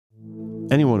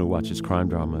Anyone who watches crime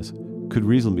dramas could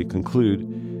reasonably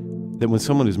conclude that when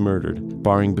someone is murdered,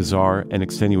 barring bizarre and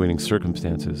extenuating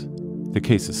circumstances, the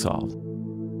case is solved.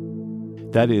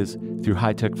 That is, through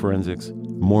high-tech forensics,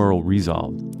 moral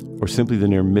resolve, or simply the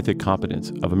near mythic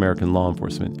competence of American law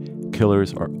enforcement,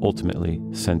 killers are ultimately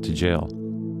sent to jail.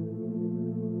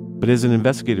 But as an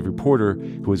investigative reporter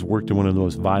who has worked in one of the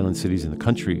most violent cities in the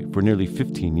country for nearly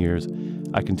 15 years,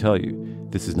 I can tell you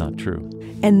this is not true.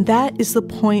 And that is the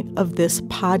point of this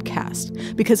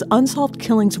podcast, because unsolved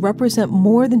killings represent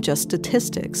more than just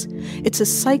statistics. It's a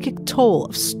psychic toll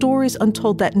of stories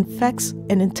untold that infects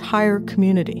an entire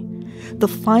community. The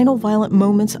final violent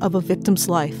moments of a victim's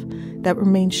life that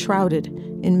remain shrouded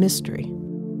in mystery.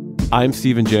 I'm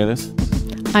Stephen Janis.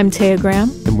 I'm Taya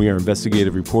Graham. And we are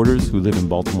investigative reporters who live in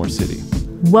Baltimore City.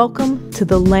 Welcome to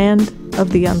the land of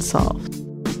the unsolved.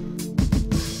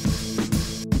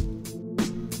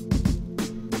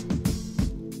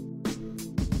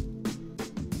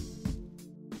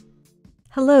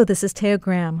 Hello, this is Taya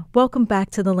Graham. Welcome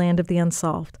back to the Land of the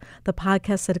Unsolved, the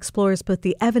podcast that explores both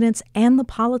the evidence and the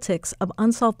politics of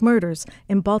unsolved murders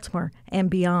in Baltimore and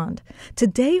beyond.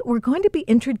 Today, we're going to be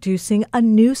introducing a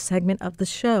new segment of the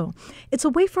show. It's a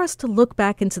way for us to look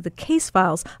back into the case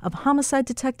files of homicide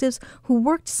detectives who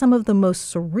worked some of the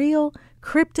most surreal,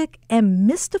 cryptic, and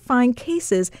mystifying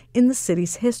cases in the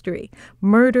city's history.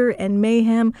 Murder and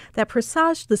mayhem that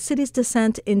presaged the city's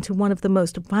descent into one of the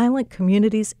most violent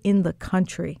communities in the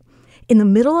country. In the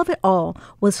middle of it all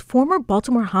was former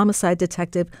Baltimore homicide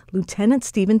detective Lieutenant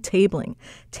Stephen Tabeling.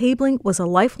 Tabeling was a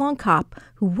lifelong cop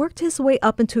who worked his way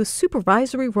up into a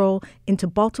supervisory role into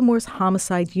Baltimore's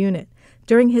homicide unit.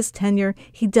 During his tenure,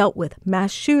 he dealt with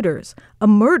mass shooters, a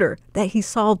murder that he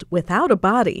solved without a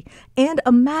body, and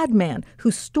a madman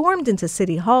who stormed into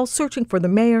City Hall searching for the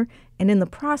mayor and in the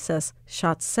process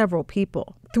shot several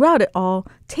people. Throughout it all,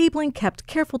 Tabeling kept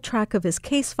careful track of his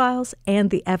case files and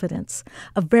the evidence,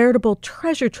 a veritable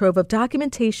treasure trove of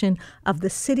documentation of the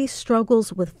city's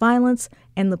struggles with violence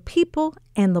and the people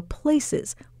and the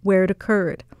places where it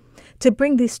occurred. To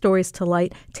bring these stories to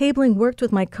light, Tabeling worked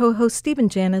with my co-host Stephen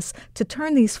Janis to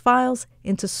turn these files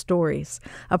into stories,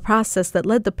 a process that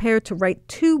led the pair to write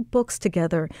 2 books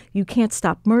together, You Can't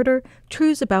Stop Murder,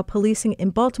 Truths About Policing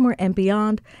in Baltimore and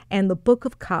Beyond, and The Book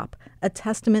of Cop, a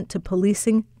testament to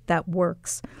policing that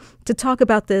works. To talk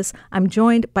about this, I'm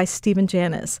joined by Stephen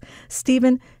Janis.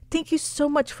 Stephen, thank you so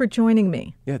much for joining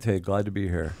me. Yeah, Tay, glad to be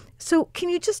here. So can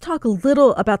you just talk a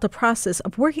little about the process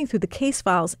of working through the case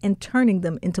files and turning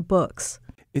them into books?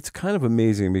 It's kind of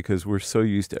amazing because we're so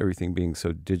used to everything being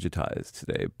so digitized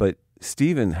today. But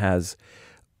Stephen has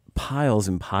piles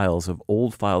and piles of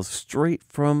old files straight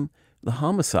from the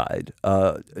homicide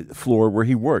floor where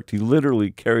he worked. He literally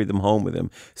carried them home with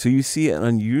him. So you see an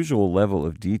unusual level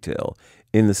of detail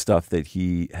in the stuff that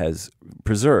he has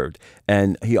preserved.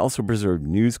 And he also preserved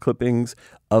news clippings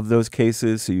of those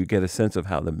cases, so you get a sense of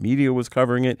how the media was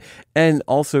covering it. And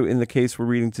also in the case we're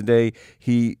reading today,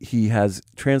 he has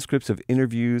transcripts of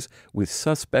interviews with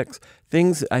suspects,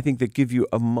 things I think that give you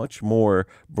a much more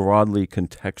broadly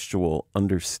contextual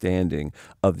understanding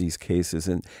of these cases.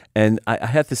 And I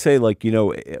have to say, like, you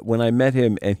know, when I met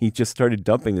him and he just started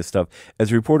dumping this stuff,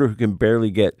 as a reporter who can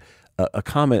barely get a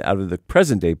comment out of the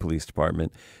present-day police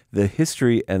department, the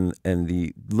history and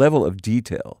the level of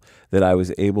detail that I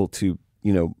was able to,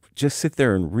 you know, just sit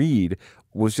there and read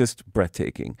was just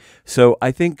breathtaking. So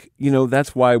I think, you know,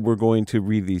 that's why we're going to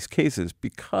read these cases,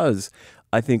 because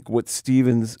I think what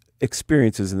Stephen's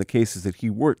experiences in the cases that he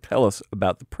worked tell us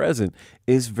about the present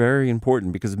is very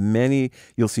important, because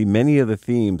you'll see many of the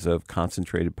themes of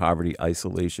concentrated poverty,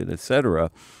 isolation,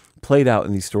 etc., played out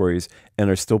in these stories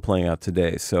and are still playing out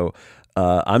today. So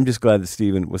I'm just glad that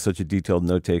Stephen was such a detailed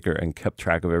note taker and kept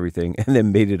track of everything and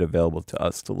then made it available to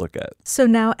us to look at. So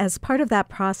now, as part of that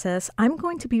process, I'm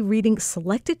going to be reading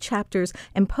selected chapters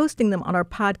and posting them on our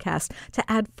podcast to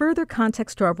add further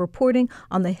context to our reporting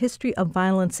on the history of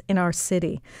violence in our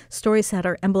city. Stories that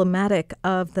are emblematic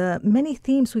of the many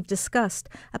themes we've discussed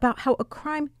about how a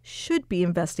crime should be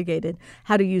investigated,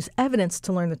 how to use evidence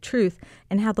to learn the truth,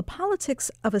 and how the politics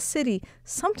of a city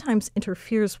sometimes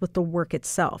interferes with the work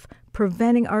itself,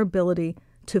 preventing our ability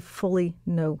to fully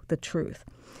know the truth.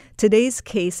 Today's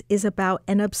case is about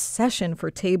an obsession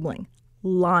for Tabeling,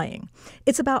 lying.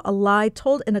 It's about a lie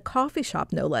told in a coffee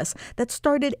shop, no less, that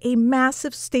started a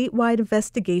massive statewide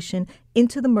investigation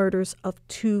into the murders of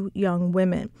 2 young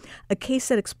women. A case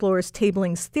that explores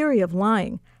Tabeling's theory of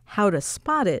lying, how to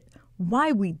spot it,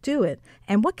 why we do it,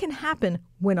 and what can happen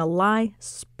when a lie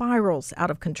spirals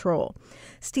out of control.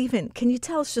 Stephen, can you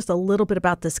tell us just a little bit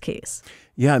about this case?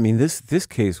 Yeah, I mean, this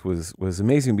case was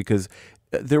amazing because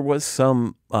there was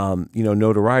some,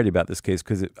 notoriety about this case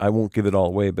because I won't give it all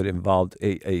away, but it involved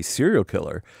a serial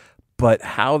killer. But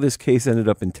how this case ended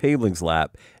up in Tabeling's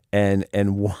lap and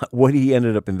what he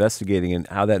ended up investigating and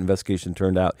how that investigation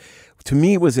turned out, to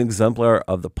me, was an exemplar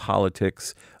of the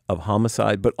politics of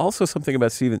homicide, but also something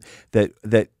about Stephen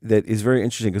that is very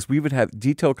interesting, because we would have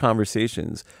detailed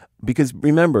conversations. Because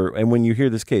remember, and when you hear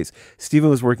this case, Stephen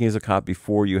was working as a cop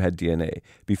before you had DNA,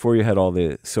 before you had all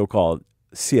the so-called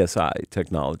CSI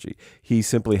technology. He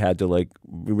simply had to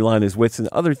rely on his wits and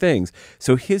other things.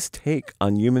 So his take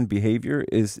on human behavior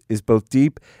is both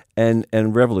deep and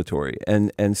revelatory.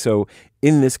 And so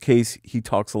in this case, he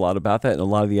talks a lot about that, and a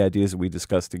lot of the ideas that we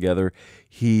discussed together,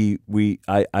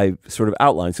 I sort of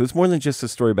outlined. So it's more than just a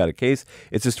story about a case.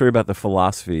 It's a story about the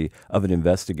philosophy of an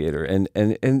investigator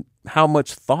and how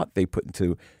much thought they put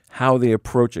into how they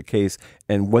approach a case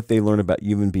and what they learn about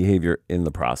human behavior in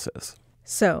the process.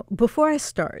 So, before I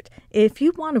start, if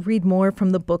you want to read more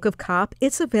from the Book of Cop,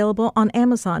 it's available on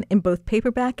Amazon in both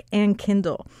paperback and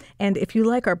Kindle. And if you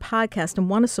like our podcast and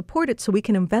want to support it so we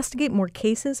can investigate more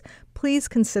cases, please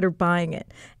consider buying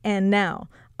it. And now,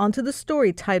 onto the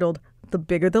story titled The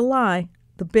Bigger the Lie,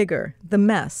 the Bigger the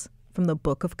Mess, from the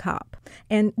Book of Cop.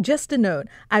 And just a note,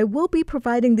 I will be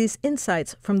providing these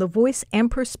insights from the voice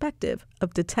and perspective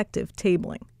of Detective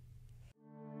Tabeling.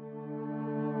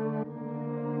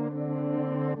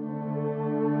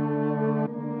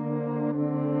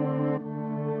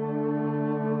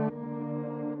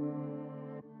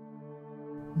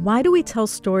 Why do we tell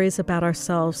stories about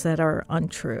ourselves that are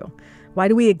untrue? Why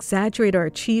do we exaggerate our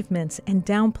achievements and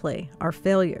downplay our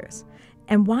failures?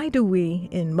 And why do we,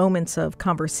 in moments of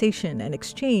conversation and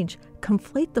exchange,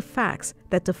 conflate the facts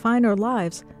that define our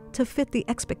lives to fit the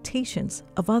expectations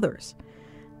of others?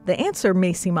 The answer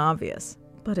may seem obvious,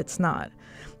 but it's not.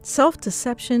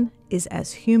 Self-deception is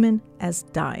as human as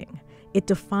dying. It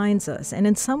defines us and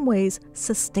in some ways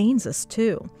sustains us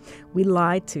too. We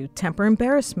lie to temper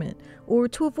embarrassment or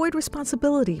to avoid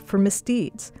responsibility for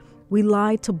misdeeds. We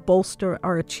lie to bolster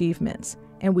our achievements,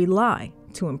 and we lie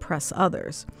to impress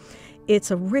others.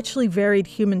 It's a richly varied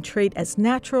human trait, as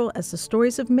natural as the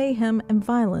stories of mayhem and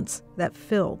violence that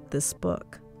fill this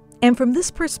book. And from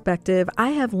this perspective,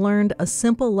 I have learned a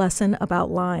simple lesson about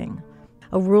lying,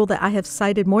 a rule that I have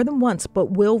cited more than once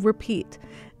but will repeat.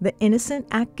 The innocent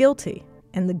act guilty,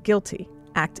 and the guilty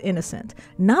act innocent.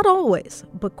 Not always,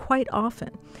 but quite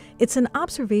often. It's an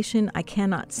observation I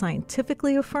cannot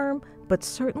scientifically affirm, but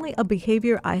certainly a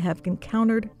behavior I have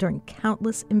encountered during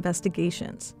countless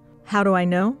investigations. How do I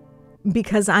know?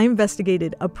 Because I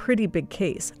investigated a pretty big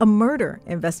case, a murder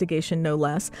investigation no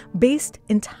less, based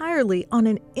entirely on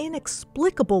an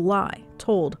inexplicable lie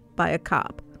told by a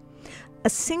cop. A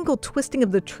single twisting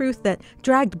of the truth that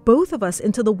dragged both of us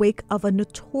into the wake of a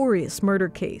notorious murder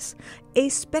case. A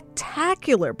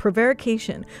spectacular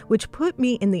prevarication which put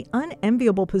me in the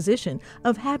unenviable position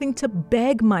of having to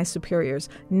beg my superiors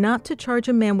not to charge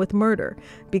a man with murder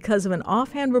because of an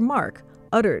offhand remark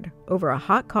uttered over a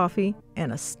hot coffee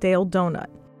and a stale donut.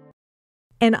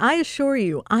 And I assure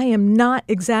you, I am not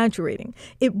exaggerating.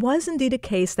 It was indeed a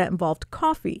case that involved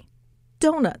coffee,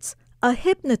 donuts, a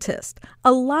hypnotist,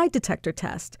 a lie detector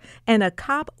test, and a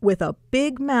cop with a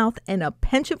big mouth and a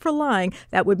penchant for lying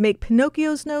that would make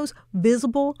Pinocchio's nose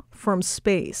visible from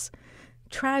space.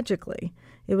 Tragically,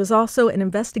 it was also an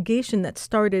investigation that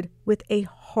started with a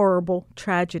horrible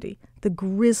tragedy, the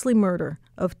grisly murder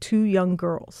of 2 young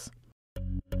girls.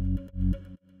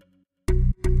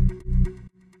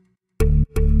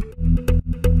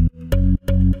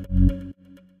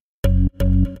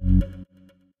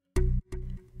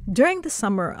 During the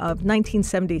summer of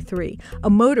 1973, a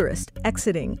motorist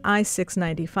exiting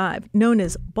I-695, known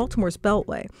as Baltimore's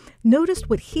Beltway, noticed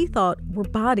what he thought were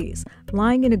bodies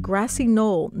lying in a grassy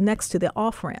knoll next to the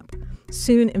off-ramp.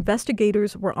 Soon,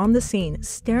 investigators were on the scene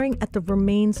staring at the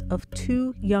remains of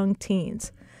 2 young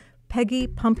teens, Peggy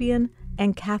Pumpian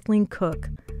and Kathleen Cook,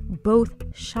 both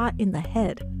shot in the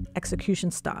head,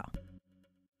 execution style.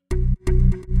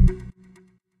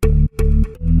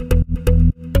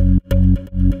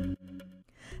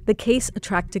 The case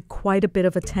attracted quite a bit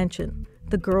of attention.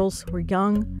 The girls were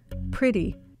young,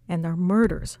 pretty, and their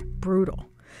murders brutal.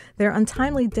 Their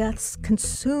untimely deaths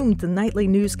consumed the nightly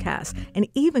newscasts and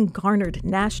even garnered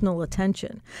national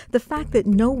attention. The fact that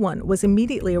no one was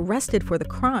immediately arrested for the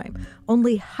crime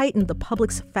only heightened the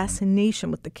public's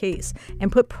fascination with the case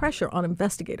and put pressure on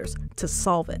investigators to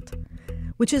solve it.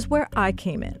 Which is where I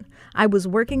came in. I was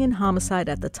working in homicide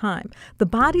at the time. The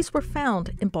bodies were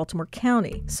found in Baltimore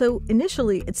County, so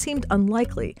initially it seemed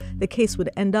unlikely the case would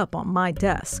end up on my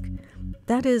desk.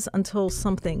 That is, until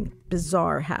something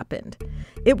bizarre happened.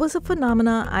 It was a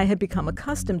phenomena I had become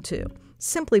accustomed to.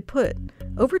 Simply put,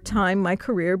 over time, my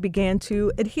career began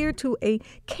to adhere to a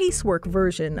casework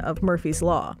version of Murphy's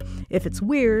Law. If it's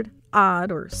weird,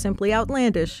 odd, or simply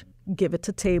outlandish, give it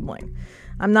to Tabeling.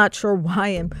 I'm not sure why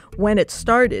and when it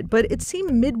started, but it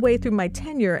seemed midway through my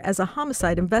tenure as a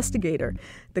homicide investigator.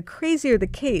 The crazier the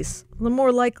case, the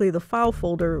more likely the file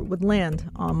folder would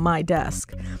land on my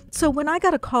desk. So when I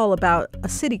got a call about a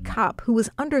city cop who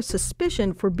was under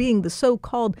suspicion for being the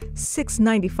so-called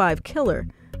 695 killer,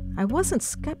 I wasn't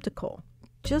skeptical,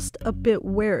 just a bit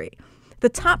wary. The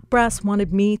top brass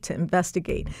wanted me to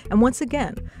investigate, and once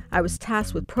again, I was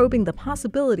tasked with probing the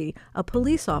possibility a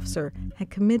police officer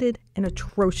had committed an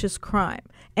atrocious crime.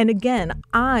 And again,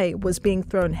 I was being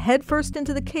thrown headfirst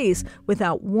into the case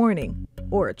without warning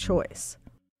or a choice.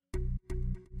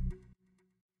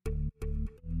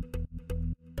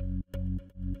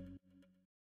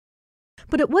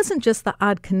 But it wasn't just the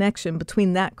odd connection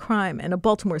between that crime and a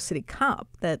Baltimore City cop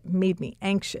that made me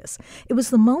anxious. It was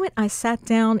the moment I sat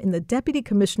down in the deputy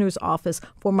commissioner's office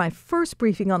for my first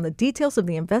briefing on the details of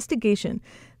the investigation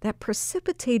that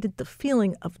precipitated the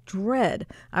feeling of dread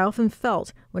I often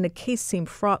felt when a case seemed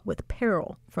fraught with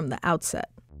peril from the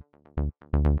outset.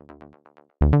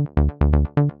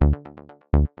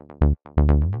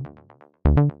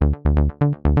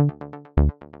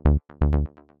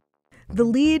 The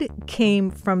lead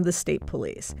came from the state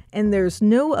police, and there's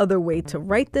no other way to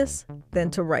write this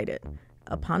than to write it.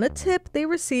 Upon a tip they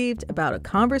received about a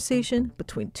conversation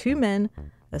between two men,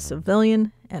 a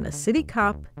civilian and a city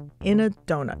cop, in a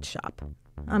donut shop.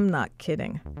 I'm not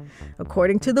kidding.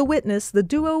 According to the witness, the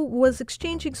duo was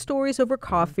exchanging stories over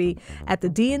coffee at the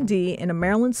D&D in a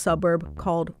Maryland suburb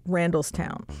called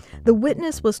Randallstown. The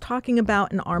witness was talking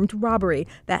about an armed robbery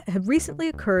that had recently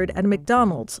occurred at a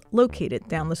McDonald's located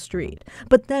down the street.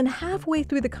 But then halfway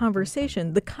through the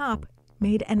conversation, the cop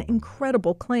made an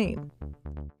incredible claim.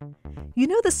 "You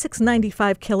know the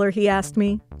 695 killer?" he asked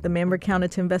me, the man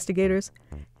recounted to investigators.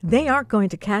 "They aren't going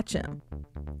to catch him."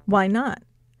 "Why not?"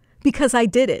 "Because I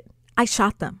did it. I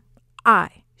shot them.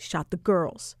 I shot the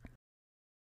girls."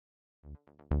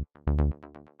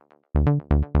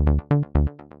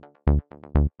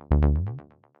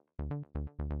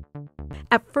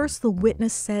 At first, the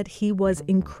witness said he was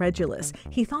incredulous.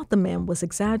 He thought the man was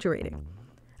exaggerating.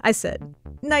 I said,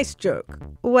 "Nice joke.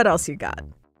 What else you got?"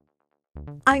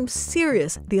 "I'm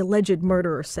serious," the alleged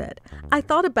murderer said. "I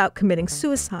thought about committing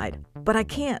suicide, but I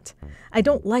can't. I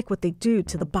don't like what they do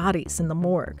to the bodies in the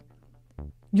morgue."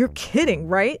 "You're kidding,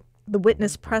 right?" the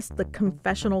witness pressed the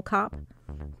confessional cop.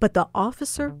 But the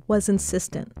officer was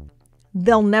insistent.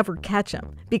 "They'll never catch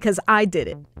him because I did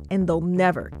it, and they'll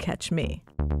never catch me."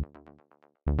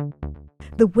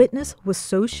 The witness was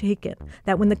so shaken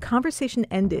that when the conversation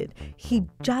ended, he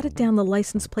jotted down the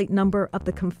license plate number of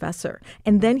the confessor,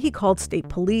 and then he called state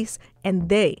police, and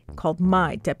they called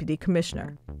my deputy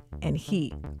commissioner, and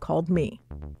he called me.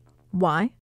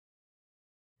 Why?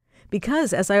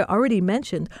 Because, as I already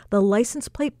mentioned, the license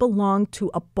plate belonged to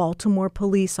a Baltimore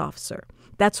police officer.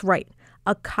 That's right,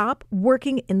 a cop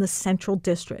working in the Central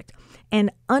District.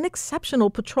 An unexceptional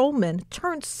patrolman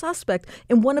turned suspect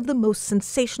in one of the most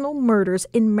sensational murders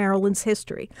in Maryland's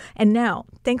history. And now,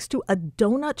 thanks to a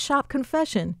donut shop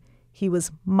confession, he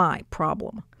was my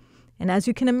problem. And as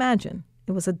you can imagine,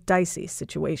 it was a dicey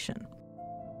situation.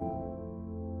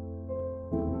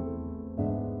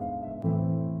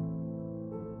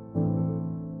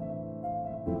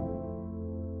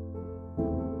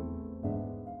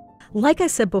 Like I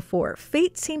said before,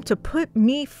 fate seemed to put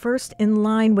me first in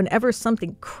line whenever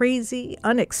something crazy,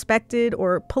 unexpected,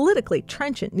 or politically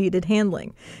trenchant needed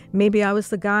handling. Maybe I was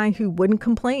the guy who wouldn't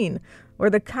complain, or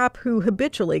the cop who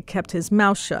habitually kept his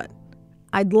mouth shut.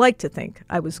 I'd like to think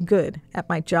I was good at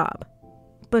my job.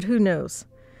 But who knows?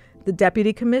 The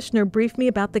deputy commissioner briefed me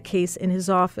about the case in his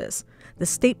office. The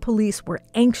state police were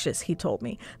anxious, he told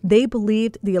me. They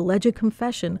believed the alleged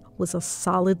confession was a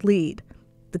solid lead.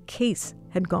 The case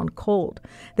had gone cold.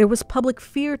 There was public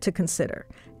fear to consider.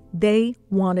 They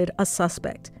wanted a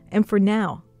suspect, and for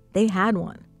now, they had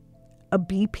one. A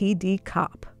BPD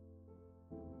cop.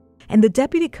 And the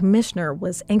deputy commissioner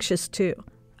was anxious too.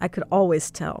 I could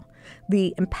always tell.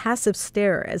 The impassive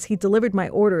stare as he delivered my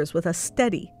orders with a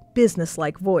steady,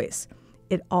 businesslike voice.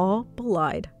 It all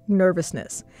belied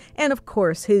nervousness, and of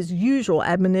course his usual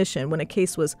admonition when a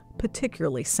case was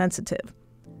particularly sensitive.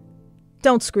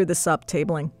 "Don't screw this up,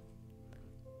 Tabeling."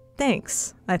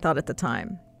 Thanks, I thought at the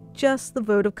time. Just the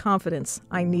vote of confidence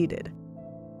I needed.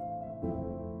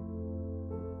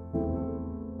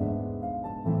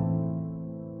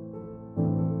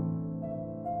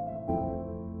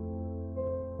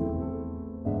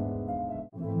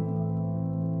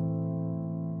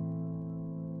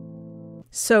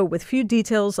 So, with few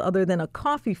details other than a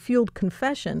coffee-fueled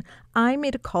confession, I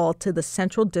made a call to the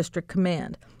Central District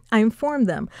Command. I informed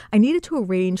them I needed to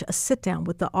arrange a sit-down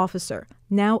with the officer,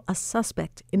 now a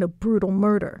suspect in a brutal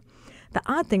murder. The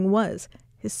odd thing was,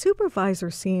 his supervisor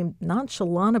seemed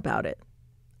nonchalant about it.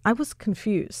 I was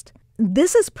confused.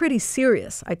 "This is pretty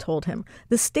serious," I told him.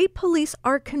 "The state police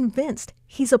are convinced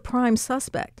he's a prime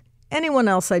suspect." "Anyone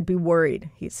else I'd be worried,"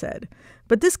 he said.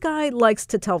 "But this guy likes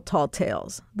to tell tall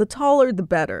tales. The taller, the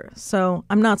better, so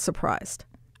I'm not surprised."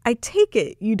 "I take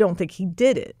it you don't think he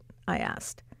did it?" I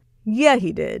asked. "Yeah,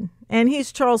 he did. And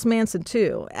he's Charles Manson,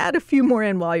 too. Add a few more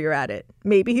in while you're at it.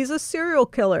 Maybe he's a serial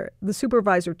killer," the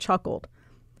supervisor chuckled.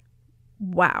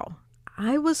 Wow.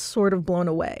 I was sort of blown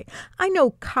away. I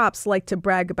know cops like to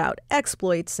brag about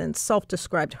exploits and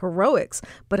self-described heroics,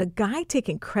 but a guy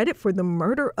taking credit for the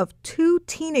murder of 2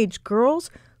 teenage girls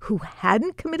who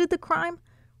hadn't committed the crime?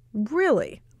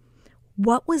 Really?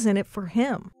 What was in it for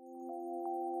him?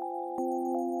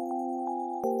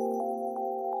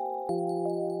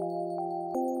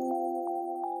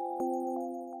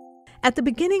 At the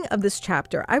beginning of this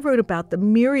chapter, I wrote about the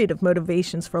myriad of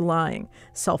motivations for lying: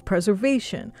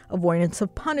 self-preservation, avoidance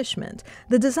of punishment,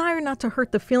 the desire not to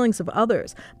hurt the feelings of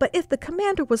others. But if the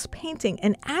commander was painting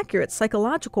an accurate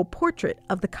psychological portrait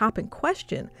of the cop in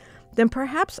question, then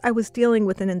perhaps I was dealing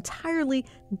with an entirely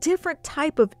different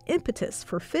type of impetus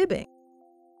for fibbing.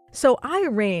 So I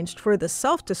arranged for the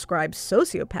self-described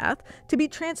sociopath to be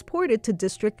transported to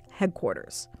district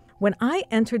headquarters. When I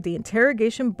entered the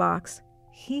interrogation box,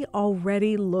 he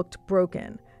already looked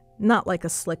broken, not like a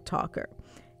slick talker.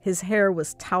 His hair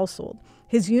was tousled,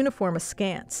 his uniform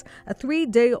askance. A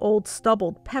 3-day-old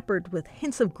stubble peppered with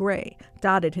hints of gray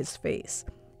dotted his face.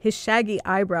 His shaggy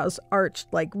eyebrows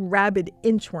arched like rabid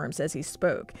inchworms as he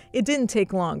spoke. It didn't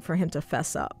take long for him to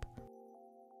fess up.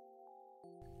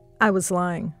 "I was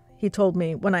lying," he told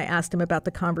me when I asked him about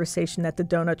the conversation at the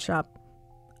donut shop.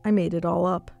 "I made it all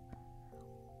up."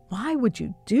 "Why would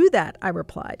you do that?" I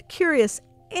replied, curious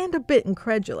and a bit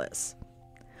incredulous.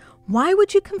 "Why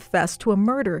would you confess to a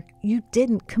murder you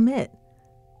didn't commit?"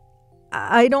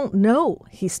 "I don't know,"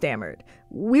 he stammered.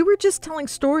 "We were just telling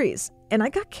stories, and I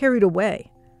got carried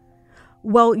away."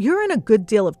 "Well, you're in a good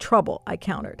deal of trouble," I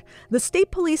countered. "The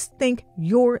state police think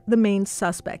you're the main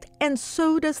suspect, and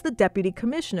so does the deputy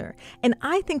commissioner. And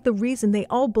I think the reason they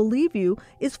all believe you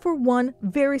is for one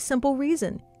very simple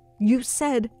reason. You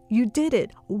said you did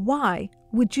it. Why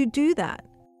would you do that?"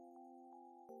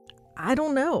 "I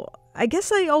don't know. I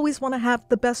guess I always want to have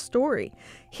the best story.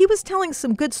 He was telling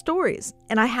some good stories,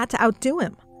 and I had to outdo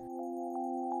him."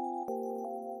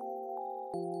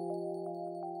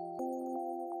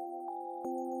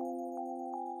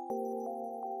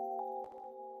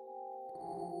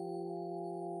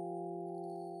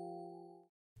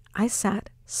 I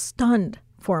sat stunned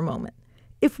for a moment.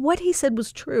 If what he said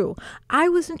was true, I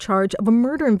was in charge of a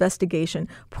murder investigation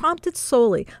prompted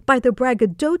solely by the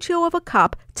braggadocio of a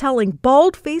cop telling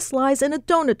bald-faced lies in a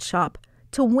donut shop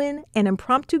to win an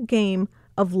impromptu game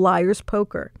of liar's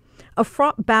poker. A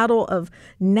fraught battle of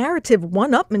narrative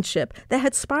one-upmanship that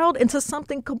had spiraled into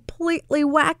something completely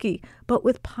wacky, but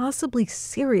with possibly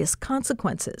serious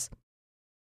consequences.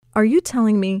 "Are you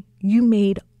telling me you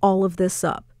made all of this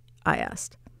up?" I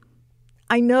asked.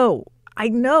 I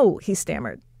know, he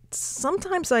stammered.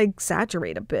 "Sometimes I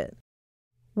exaggerate a bit."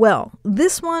 "Well,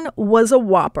 this one was a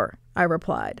whopper," I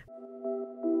replied.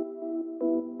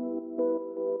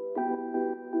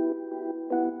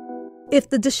 If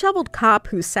the disheveled cop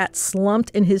who sat slumped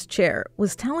in his chair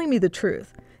was telling me the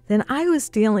truth, then I was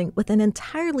dealing with an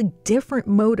entirely different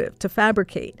motive to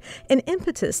fabricate, an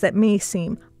impetus that may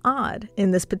seem odd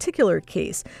in this particular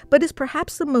case, but is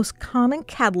perhaps the most common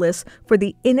catalyst for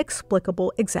the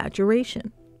inexplicable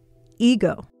exaggeration: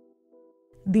 ego.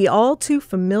 The all too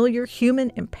familiar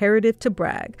human imperative to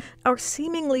brag, our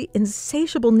seemingly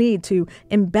insatiable need to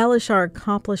embellish our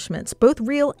accomplishments, both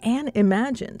real and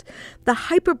imagined, the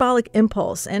hyperbolic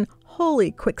impulse and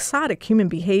wholly quixotic human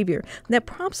behavior that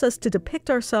prompts us to depict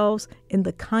ourselves in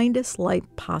the kindest light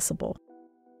possible.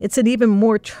 It's an even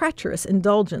more treacherous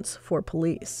indulgence for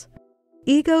police.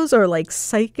 Egos are like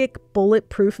psychic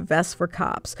bulletproof vests for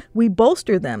cops. We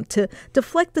bolster them to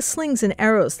deflect the slings and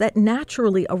arrows that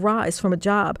naturally arise from a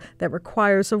job that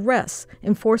requires arrests,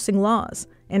 enforcing laws,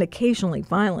 and occasionally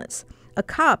violence. A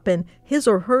cop and his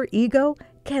or her ego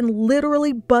can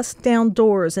literally bust down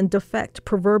doors and deflect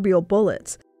proverbial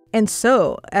bullets. And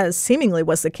so, as seemingly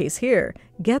was the case here,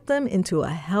 get them into a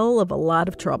hell of a lot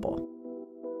of trouble.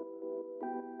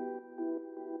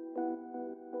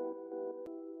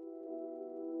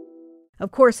 Of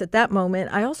course, at that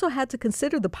moment, I also had to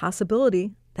consider the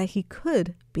possibility that he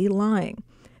could be lying,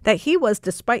 that he was,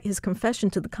 despite his confession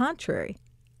to the contrary,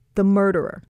 the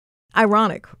murderer.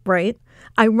 Ironic, right?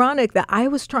 Ironic that I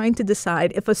was trying to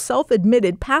decide if a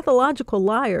self-admitted pathological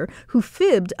liar who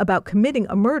fibbed about committing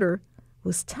a murder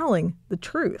was telling the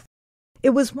truth. It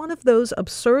was one of those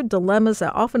absurd dilemmas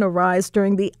that often arise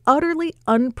during the utterly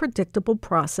unpredictable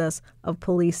process of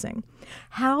policing.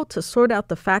 How to sort out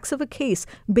the facts of a case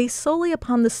based solely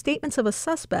upon the statements of a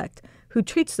suspect who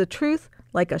treats the truth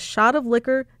like a shot of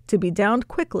liquor to be downed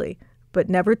quickly but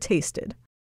never tasted.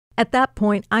 At that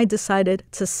point, I decided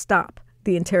to stop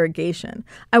the interrogation.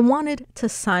 I wanted to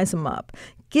size him up,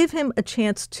 give him a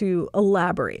chance to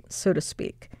elaborate, so to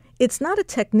speak. It's not a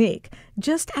technique,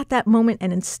 just at that moment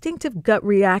an instinctive gut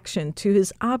reaction to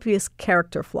his obvious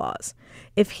character flaws.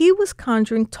 If he was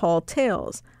conjuring tall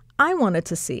tales, I wanted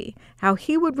to see how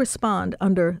he would respond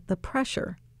under the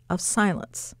pressure of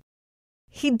silence.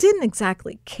 He didn't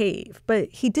exactly cave, but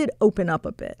he did open up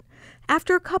a bit.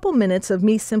 After a couple minutes of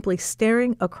me simply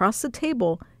staring across the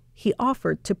table, he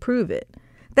offered to prove it.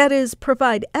 That is,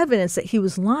 provide evidence that he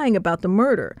was lying about the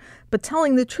murder, but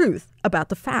telling the truth about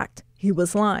the fact he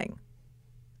was lying.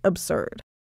 Absurd.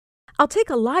 I'll take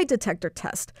a lie detector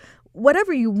test.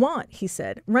 Whatever you want, he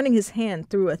said, running his hand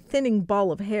through a thinning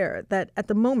ball of hair that at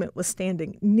the moment was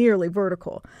standing nearly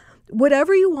vertical.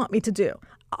 Whatever you want me to do,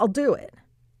 I'll do it.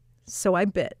 So I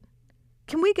bit.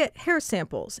 Can we get hair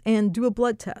samples and do a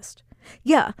blood test?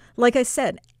 Yeah, like I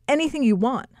said, anything you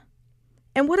want.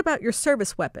 And what about your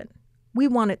service weapon? We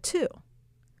want it too.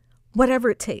 Whatever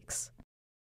it takes.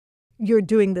 You're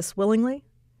doing this willingly?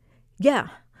 Yeah,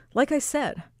 like I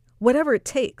said, whatever it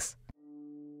takes.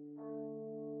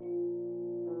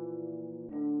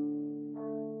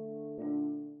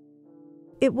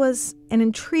 It was an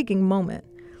intriguing moment,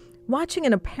 watching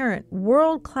an apparent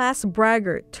world-class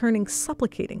braggart turning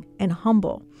supplicating and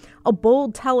humble, a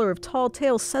bold teller of tall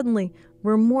tales suddenly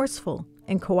remorseful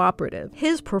and cooperative.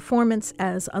 His performance,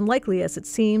 as unlikely as it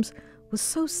seems, was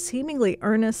so seemingly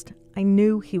earnest, I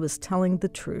knew he was telling the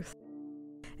truth.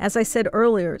 As I said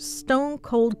earlier,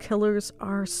 stone-cold killers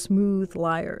are smooth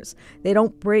liars. They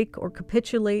don't break or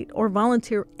capitulate or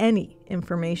volunteer any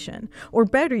information, or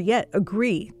better yet,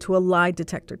 agree to a lie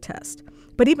detector test.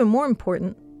 But even more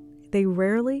important, they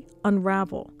rarely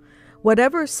unravel.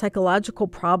 Whatever psychological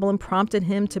problem prompted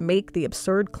him to make the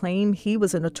absurd claim he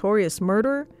was a notorious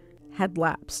murderer had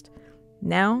lapsed.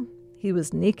 Now he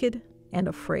was naked and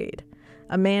afraid.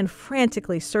 A man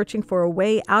frantically searching for a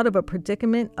way out of a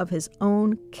predicament of his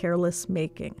own careless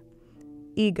making.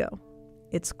 Ego.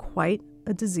 It's quite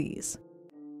a disease.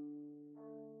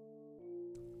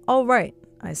 All right,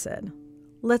 I said.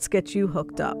 Let's get you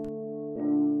hooked up.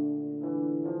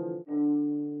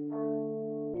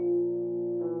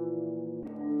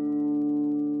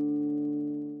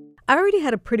 I already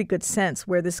had a pretty good sense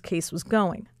where this case was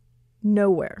going.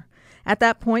 Nowhere. At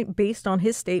that point, based on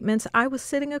his statements, I was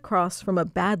sitting across from a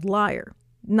bad liar,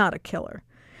 not a killer.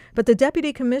 But the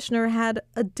deputy commissioner had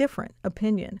a different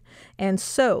opinion, and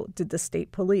so did the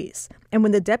state police. And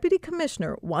when the deputy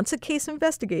commissioner wants a case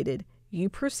investigated, you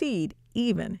proceed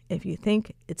even if you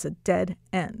think it's a dead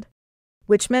end.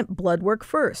 Which meant blood work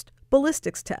first,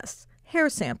 ballistics tests, hair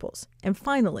samples, and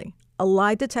finally, a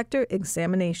lie detector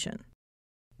examination.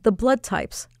 The blood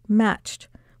types matched.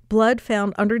 Blood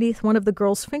found underneath one of the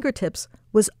girl's fingertips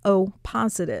was O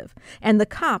positive, and the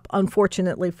cop,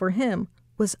 unfortunately for him,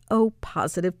 was O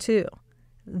positive too.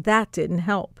 That didn't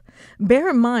help. Bear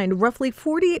in mind, roughly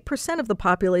 48% of the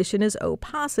population is O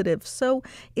positive, so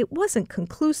it wasn't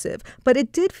conclusive, but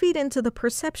it did feed into the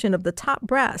perception of the top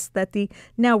brass that the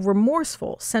now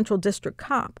remorseful Central District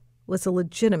cop was a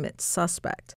legitimate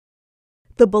suspect.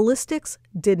 The ballistics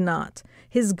did not.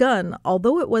 His gun,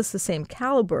 although it was the same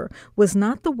caliber, was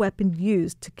not the weapon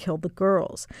used to kill the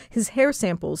girls. His hair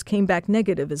samples came back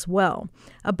negative as well,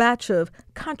 a batch of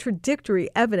contradictory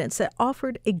evidence that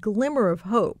offered a glimmer of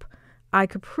hope. I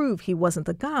could prove he wasn't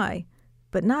the guy,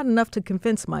 but not enough to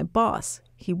convince my boss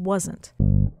he wasn't.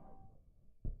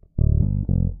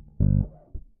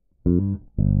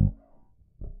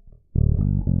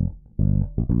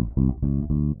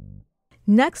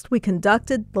 Next, we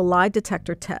conducted the lie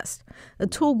detector test, a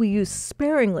tool we use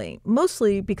sparingly,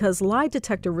 mostly because lie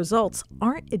detector results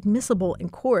aren't admissible in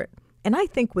court, and I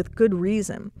think with good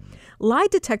reason. Lie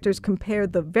detectors compare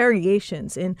the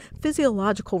variations in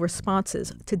physiological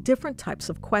responses to different types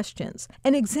of questions.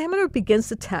 An examiner begins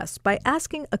the test by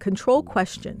asking a control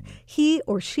question he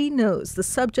or she knows the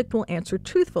subject will answer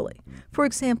truthfully. For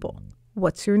example,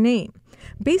 What's your name?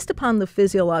 Based upon the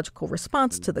physiological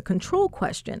response to the control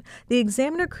question, the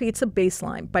examiner creates a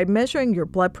baseline by measuring your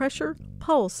blood pressure,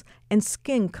 pulse, and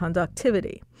skin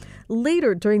conductivity.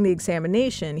 Later during the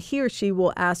examination, he or she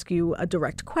will ask you a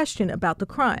direct question about the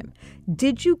crime.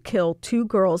 Did you kill 2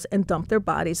 girls and dump their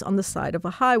bodies on the side of a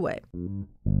highway?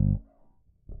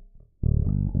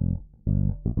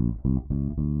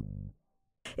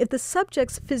 If the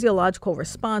subject's physiological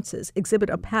responses exhibit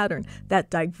a pattern that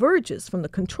diverges from the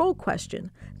control question,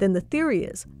 then the theory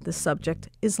is the subject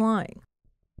is lying.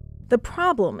 The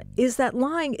problem is that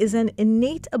lying is an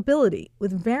innate ability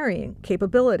with varying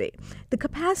capability. The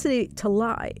capacity to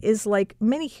lie is like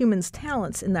many humans'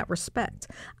 talents in that respect.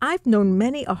 I've known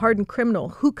many a hardened criminal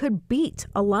who could beat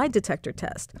a lie detector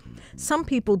test. Some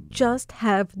people just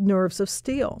have nerves of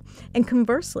steel. And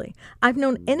conversely, I've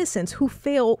known innocents who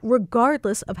fail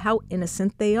regardless of how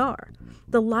innocent they are.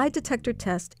 The lie detector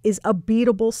test is a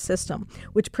beatable system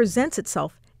which presents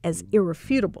itself as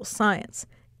irrefutable science.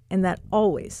 And that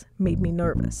always made me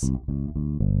nervous.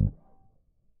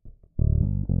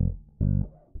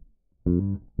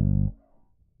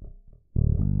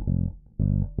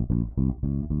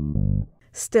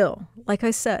 Still, like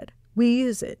I said, we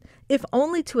use it, if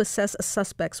only to assess a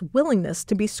suspect's willingness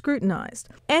to be scrutinized.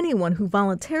 Anyone who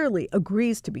voluntarily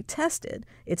agrees to be tested,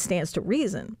 it stands to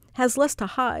reason, has less to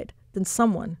hide than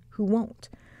someone who won't.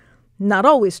 Not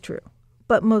always true,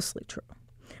 but mostly true.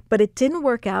 But it didn't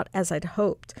work out as I'd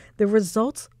hoped. The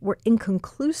results were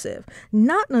inconclusive.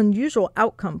 Not an unusual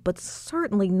outcome, but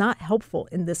certainly not helpful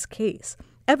in this case.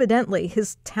 Evidently,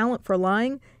 his talent for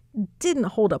lying didn't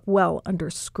hold up well under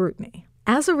scrutiny.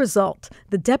 As a result,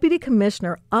 the deputy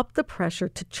commissioner upped the pressure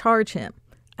to charge him.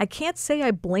 I can't say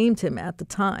I blamed him at the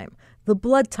time. The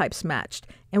blood types matched,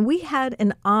 and we had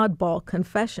an oddball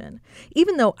confession.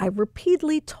 Even though I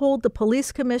repeatedly told the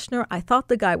police commissioner I thought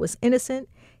the guy was innocent,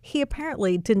 he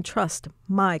apparently didn't trust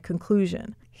my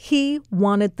conclusion. He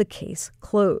wanted the case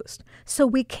closed. So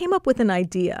we came up with an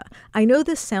idea. I know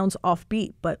this sounds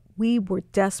offbeat, but we were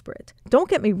desperate. Don't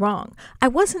get me wrong. I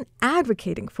wasn't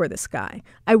advocating for this guy.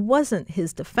 I wasn't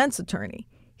his defense attorney.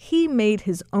 He made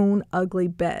his own ugly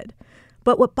bed.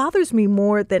 But what bothers me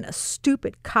more than a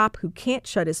stupid cop who can't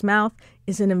shut his mouth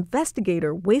is an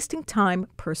investigator wasting time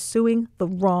pursuing the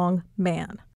wrong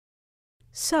man.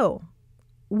 So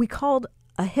we called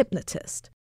a hypnotist.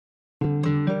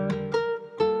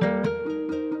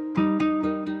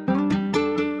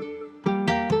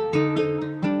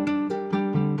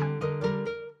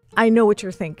 I know what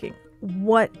you're thinking.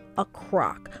 What a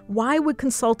crock. Why would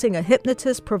consulting a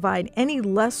hypnotist provide any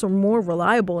less or more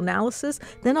reliable analysis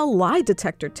than a lie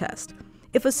detector test?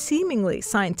 If a seemingly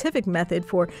scientific method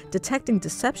for detecting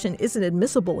deception isn't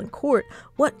admissible in court,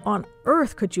 what on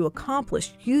earth could you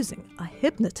accomplish using a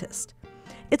hypnotist?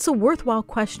 It's a worthwhile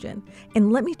question,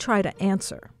 and let me try to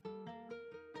answer.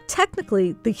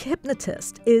 Technically, the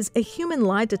hypnotist is a human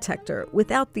lie detector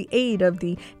without the aid of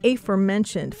the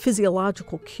aforementioned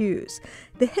physiological cues.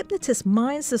 The hypnotist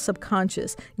mines the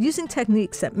subconscious using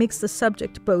techniques that makes the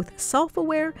subject both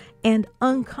self-aware and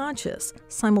unconscious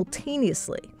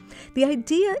simultaneously. The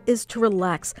idea is to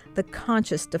relax the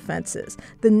conscious defenses,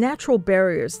 the natural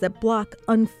barriers that block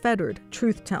unfettered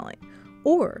truth-telling,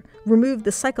 or remove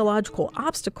the psychological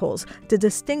obstacles to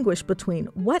distinguish between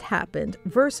what happened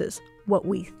versus what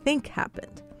we think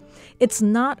happened. It's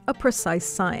not a precise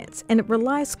science, and it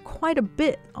relies quite a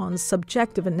bit on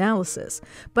subjective analysis,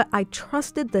 but I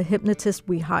trusted the hypnotist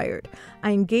we hired.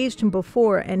 I engaged him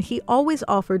before, and he always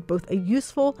offered both a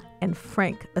useful and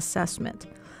frank assessment.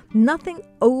 Nothing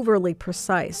overly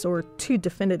precise or too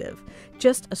definitive,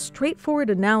 just a straightforward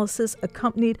analysis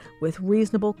accompanied with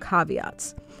reasonable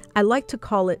caveats. I like to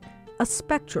call it a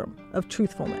spectrum of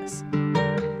truthfulness.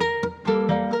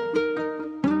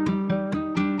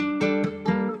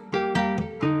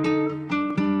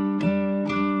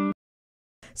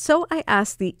 So I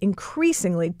asked the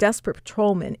increasingly desperate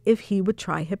patrolman if he would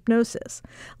try hypnosis.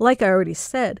 Like I already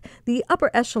said, the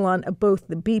upper echelon of both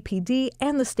the BPD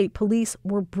and the state police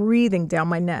were breathing down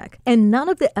my neck, and none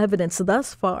of the evidence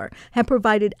thus far had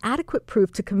provided adequate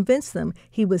proof to convince them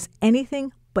he was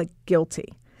anything but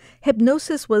guilty.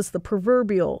 Hypnosis was the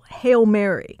proverbial Hail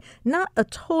Mary, not a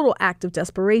total act of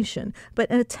desperation, but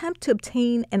an attempt to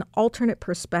obtain an alternate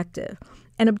perspective,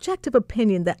 an objective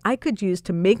opinion that I could use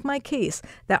to make my case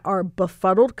that our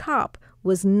befuddled cop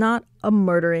was not a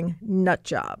murdering nut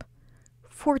job.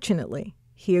 Fortunately,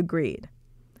 he agreed.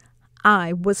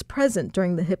 I was present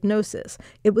during the hypnosis.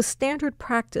 It was standard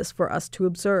practice for us to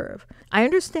observe. I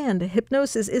understand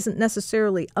hypnosis isn't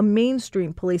necessarily a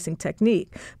mainstream policing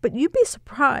technique, but you'd be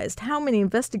surprised how many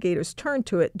investigators turned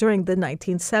to it during the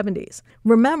 1970s.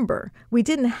 Remember, we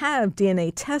didn't have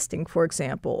DNA testing, for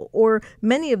example, or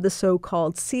many of the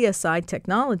so-called CSI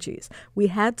technologies. We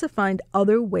had to find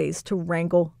other ways to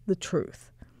wrangle the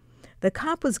truth. The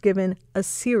cop was given a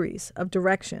series of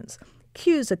directions,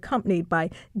 cues accompanied by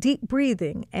deep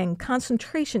breathing and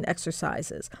concentration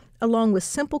exercises, along with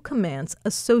simple commands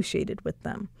associated with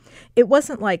them. It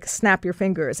wasn't like snap your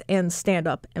fingers and stand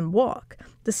up and walk.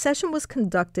 The session was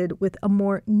conducted with a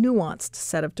more nuanced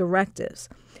set of directives,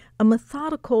 a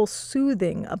methodical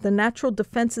soothing of the natural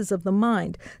defenses of the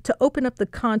mind to open up the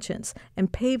conscience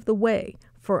and pave the way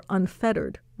for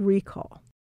unfettered recall.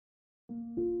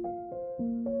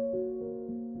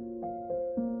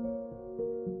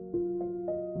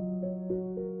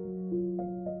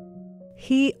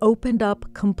 He opened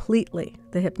up completely,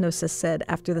 the hypnotist said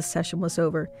after the session was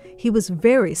over. He was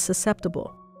very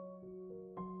susceptible.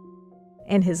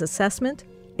 And his assessment?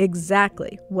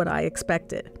 Exactly what I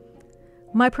expected.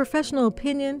 My professional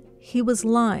opinion, he was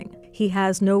lying. He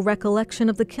has no recollection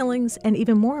of the killings, and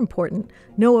even more important,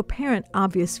 no apparent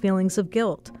obvious feelings of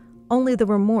guilt, only the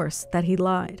remorse that he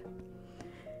lied.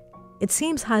 It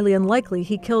seems highly unlikely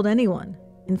he killed anyone.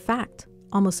 In fact,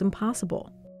 almost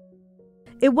impossible.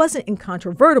 It wasn't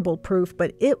incontrovertible proof,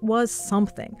 but it was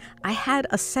something. I had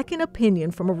a second opinion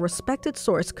from a respected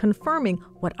source confirming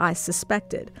what I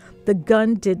suspected. The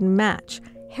gun didn't match.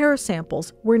 Hair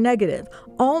samples were negative.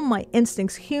 All my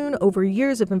instincts hewn over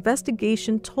years of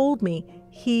investigation told me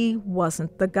he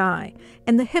wasn't the guy,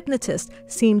 and the hypnotist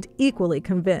seemed equally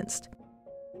convinced.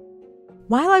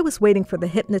 While I was waiting for the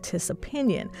hypnotist's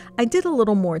opinion, I did a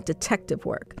little more detective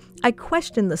work. I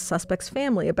questioned the suspect's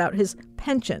family about his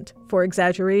penchant for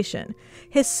exaggeration.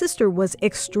 His sister was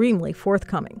extremely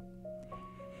forthcoming.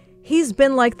 "He's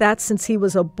been like that since he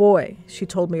was a boy," she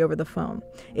told me over the phone.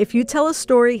 "If you tell a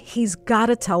story, he's got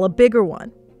to tell a bigger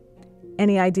one."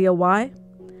 Any idea why?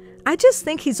 "I just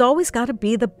think he's always got to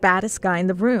be the baddest guy in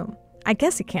the room. I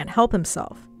guess he can't help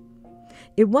himself."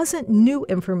 It wasn't new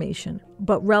information,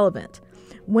 but relevant.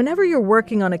 Whenever you're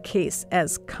working on a case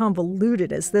as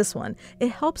convoluted as this one,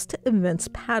 it helps to evince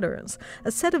patterns,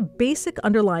 a set of basic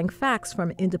underlying facts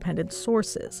from independent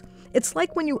sources. It's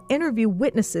like when you interview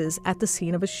witnesses at the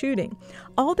scene of a shooting.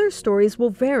 All their stories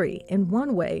will vary in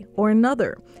one way or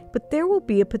another, but there will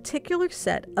be a particular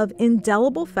set of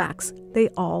indelible facts they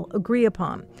all agree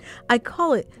upon. I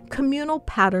call it communal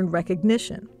pattern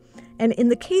recognition. And in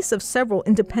the case of several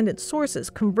independent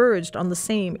sources converged on the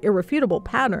same irrefutable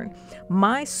pattern,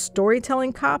 my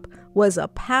storytelling cop was a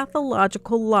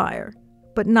pathological liar,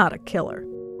 but not a killer.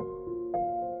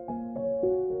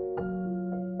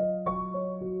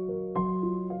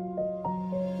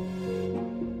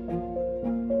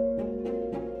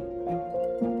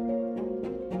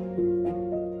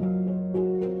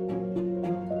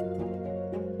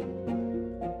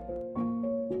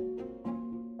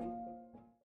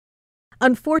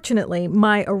 Unfortunately,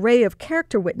 my array of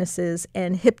character witnesses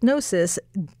and hypnosis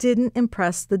didn't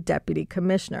impress the deputy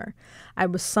commissioner. I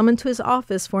was summoned to his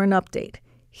office for an update.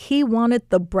 He wanted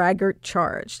the braggart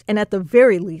charged, and at the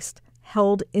very least,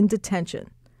 held in detention.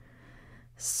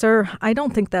 "Sir, I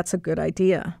don't think that's a good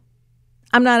idea."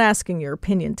 "I'm not asking your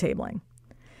opinion, Tabeling."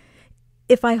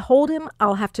 "If I hold him,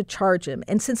 I'll have to charge him,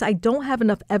 and since I don't have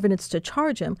enough evidence to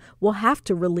charge him, we'll have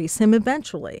to release him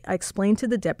eventually." I explained to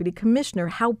the deputy commissioner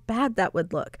how bad that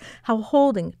would look, how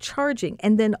holding, charging,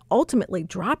 and then ultimately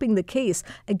dropping the case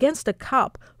against a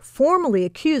cop formally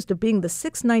accused of being the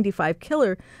 695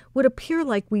 killer would appear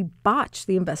like we botched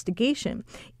the investigation.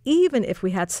 Even if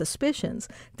we had suspicions,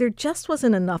 there just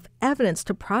wasn't enough evidence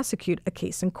to prosecute a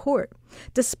case in court.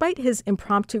 Despite his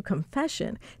impromptu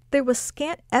confession, there was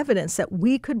scant evidence that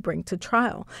we could bring to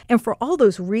trial, and for all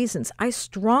those reasons, I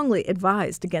strongly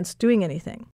advised against doing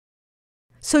anything.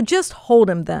 "So just hold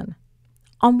him then."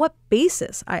 "On what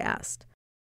basis?" I asked.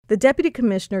 The deputy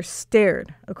commissioner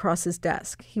stared across his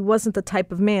desk. He wasn't the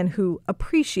type of man who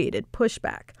appreciated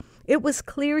pushback. It was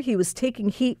clear he was taking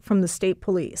heat from the state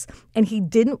police, and he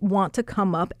didn't want to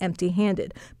come up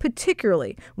empty-handed,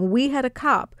 particularly when we had a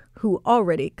cop who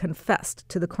already confessed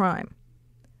to the crime.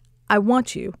 "I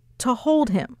want you to hold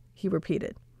him," he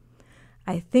repeated.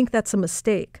 "I think that's a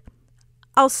mistake."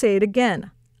 "I'll say it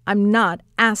again. I'm not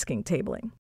asking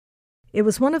Tabeling." It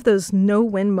was one of those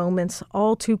no-win moments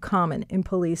all too common in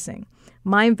policing.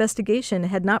 My investigation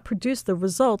had not produced the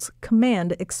results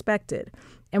command expected.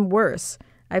 And worse,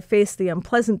 I faced the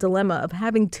unpleasant dilemma of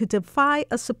having to defy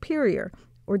a superior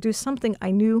or do something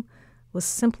I knew was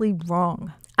simply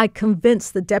wrong. I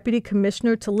convinced the deputy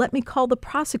commissioner to let me call the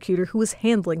prosecutor who was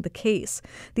handling the case.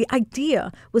 The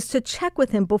idea was to check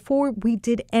with him before we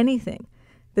did anything.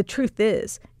 The truth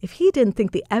is, if he didn't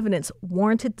think the evidence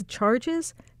warranted the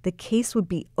charges, the case would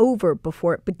be over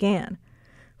before it began.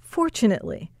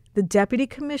 Fortunately, the deputy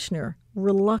commissioner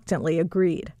reluctantly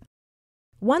agreed.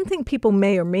 One thing people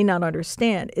may or may not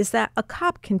understand is that a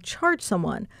cop can charge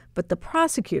someone, but the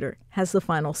prosecutor has the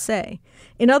final say.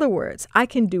 In other words, I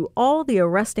can do all the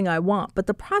arresting I want, but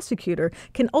the prosecutor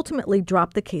can ultimately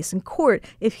drop the case in court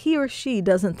if he or she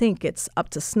doesn't think it's up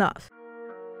to snuff.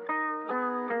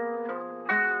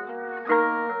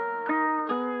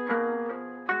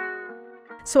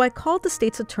 So I called the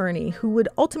state's attorney, who would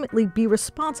ultimately be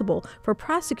responsible for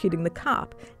prosecuting the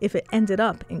cop if it ended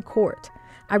up in court.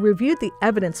 I reviewed the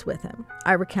evidence with him.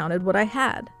 I recounted what I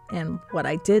had and what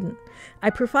I didn't. I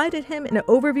provided him an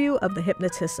overview of the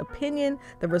hypnotist's opinion,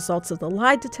 the results of the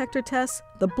lie detector tests,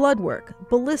 the blood work,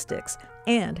 ballistics,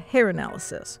 and hair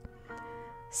analysis.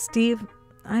 "Steve,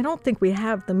 I don't think we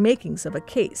have the makings of a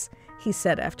case," he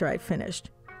said after I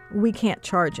finished. "We can't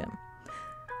charge him."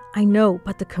 "I know,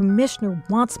 but the commissioner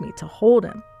wants me to hold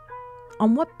him."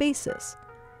 "On what basis?"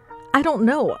 "I don't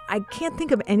know. I can't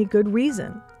think of any good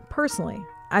reason. Personally,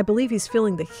 I believe he's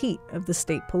feeling the heat of the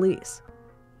state police."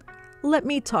 "Let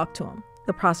me talk to him,"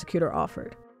 the prosecutor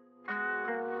offered.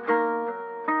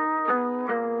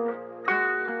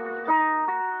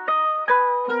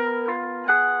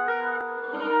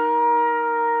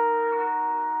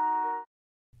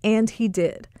 And he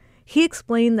did. He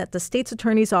explained that the state's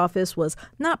attorney's office was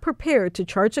not prepared to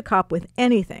charge a cop with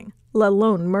anything, let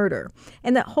alone murder,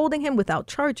 and that holding him without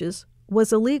charges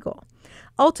was illegal.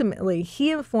 Ultimately,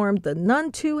 he informed the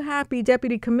none too happy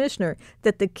deputy commissioner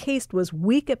that the case was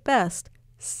weak at best,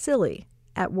 silly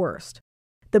at worst.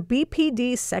 The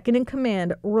BPD's second in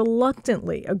command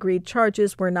reluctantly agreed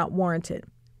charges were not warranted.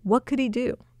 What could he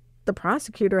do? The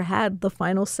prosecutor had the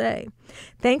final say.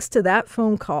 Thanks to that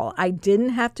phone call, I didn't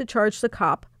have to charge the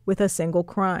cop with a single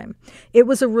crime. It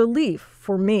was a relief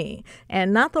for me,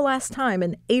 and not the last time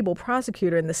an able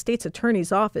prosecutor in the state's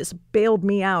attorney's office bailed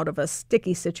me out of a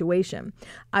sticky situation.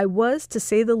 I was, to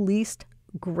say the least,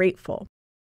 grateful.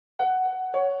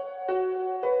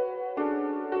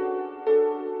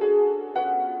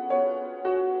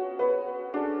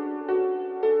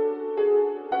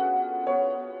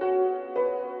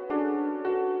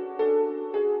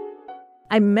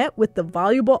 I met with the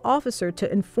voluble officer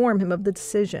to inform him of the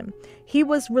decision. He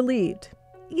was relieved,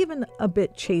 even a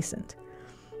bit chastened.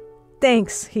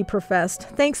 "Thanks," he professed.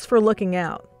 "Thanks for looking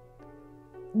out."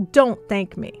 "Don't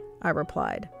thank me," I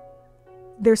replied.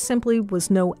 There simply was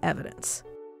no evidence.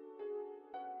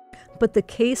 But the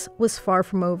case was far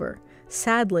from over.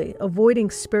 Sadly, avoiding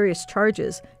spurious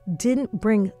charges didn't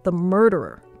bring the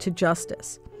murderer to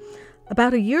justice.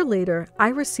 About a year later, I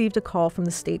received a call from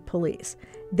the state police.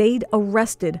 They'd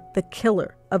arrested the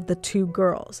killer of the two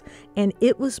girls, and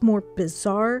it was more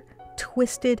bizarre,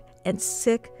 twisted, and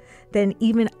sick than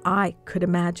even I could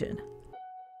imagine.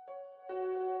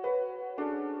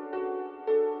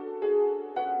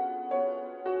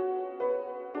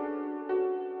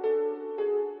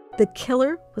 The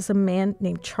killer was a man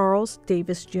named Charles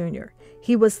Davis Jr.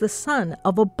 He was the son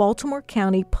of a Baltimore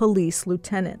County police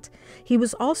lieutenant. He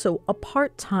was also a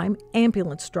part-time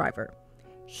ambulance driver.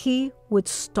 He would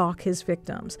stalk his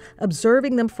victims,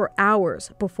 observing them for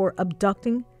hours before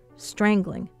abducting,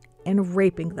 strangling, and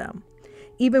raping them.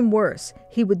 Even worse,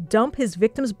 he would dump his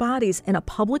victims' bodies in a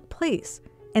public place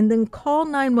and then call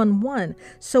 911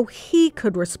 so he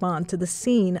could respond to the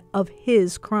scene of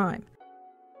his crime.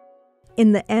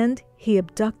 In the end, he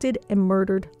abducted and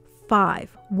murdered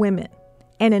 5 women.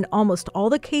 And in almost all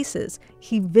the cases,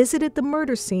 he visited the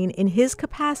murder scene in his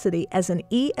capacity as an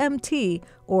EMT,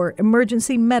 or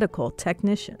emergency medical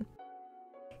technician.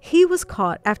 He was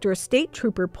caught after a state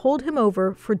trooper pulled him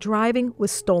over for driving with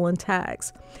stolen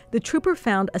tags. The trooper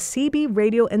found a CB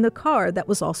radio in the car that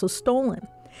was also stolen.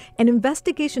 An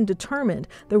investigation determined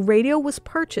the radio was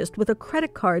purchased with a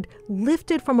credit card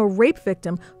lifted from a rape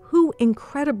victim who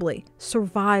incredibly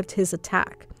survived his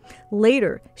attack.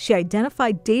 Later, she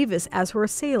identified Davis as her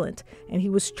assailant, and he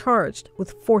was charged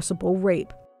with forcible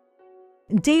rape.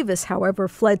 Davis, however,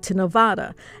 fled to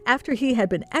Nevada. After he had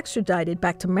been extradited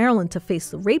back to Maryland to face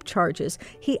the rape charges,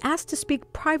 he asked to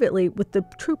speak privately with the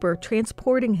trooper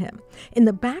transporting him. In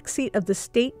the backseat of the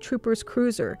state trooper's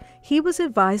cruiser, he was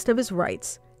advised of his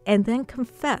rights and then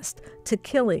confessed to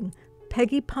killing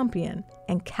Peggy Pumpian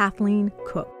and Kathleen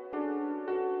Cook.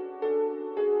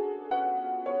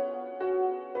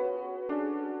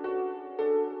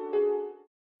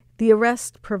 The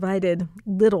arrest provided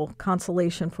little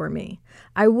consolation for me.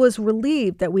 I was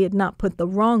relieved that we had not put the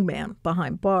wrong man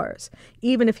behind bars.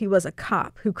 Even if he was a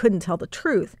cop who couldn't tell the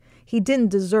truth, he didn't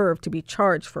deserve to be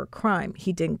charged for a crime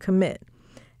he didn't commit.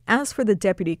 As for the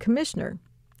deputy commissioner,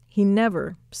 he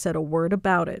never said a word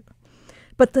about it.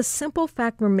 But the simple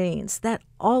fact remains that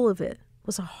all of it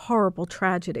was a horrible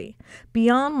tragedy.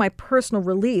 Beyond my personal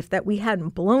relief that we hadn't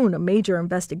blown a major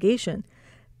investigation,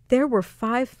 there were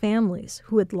 5 families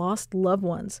who had lost loved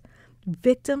ones,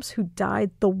 victims who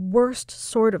died the worst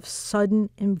sort of sudden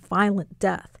and violent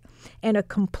death, and a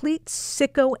complete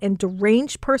sicko and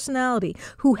deranged personality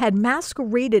who had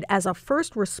masqueraded as a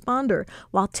first responder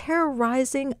while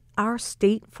terrorizing our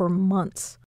state for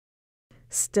months.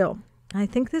 Still, I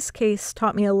think this case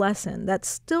taught me a lesson that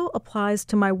still applies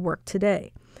to my work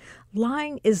today.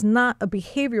 Lying is not a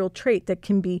behavioral trait that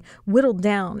can be whittled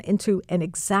down into an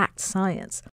exact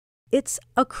science. It's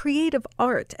a creative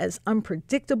art as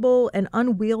unpredictable and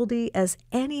unwieldy as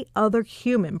any other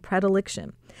human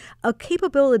predilection, a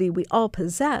capability we all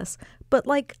possess, but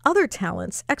like other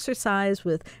talents, exercise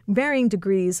with varying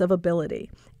degrees of ability.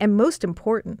 And most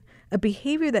important, a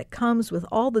behavior that comes with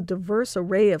all the diverse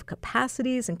array of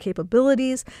capacities and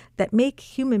capabilities that make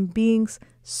human beings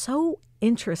so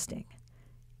interesting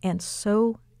and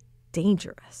so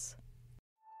dangerous.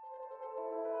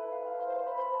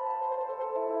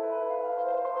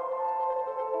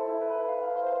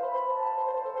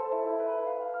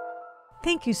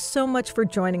 Thank you so much for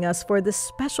joining us for this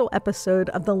special episode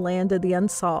of The Land of the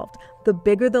Unsolved. The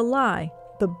bigger the lie,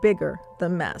 the bigger the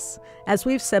mess. As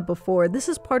we've said before, this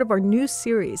is part of our new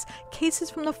series,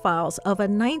 Cases from the Files of a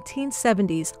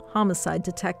 1970s Homicide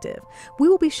Detective. We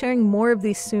will be sharing more of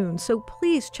these soon, so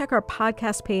please check our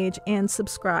podcast page and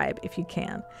subscribe if you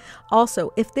can.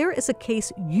 Also, if there is a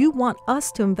case you want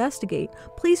us to investigate,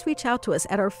 please reach out to us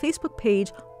at our Facebook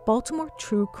page, Baltimore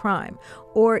True Crime,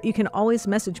 or you can always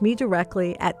message me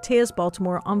directly at Teas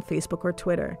Baltimore on Facebook or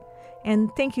Twitter.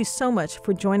 And thank you so much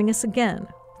for joining us again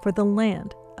for The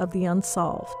Land of the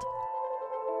Unsolved.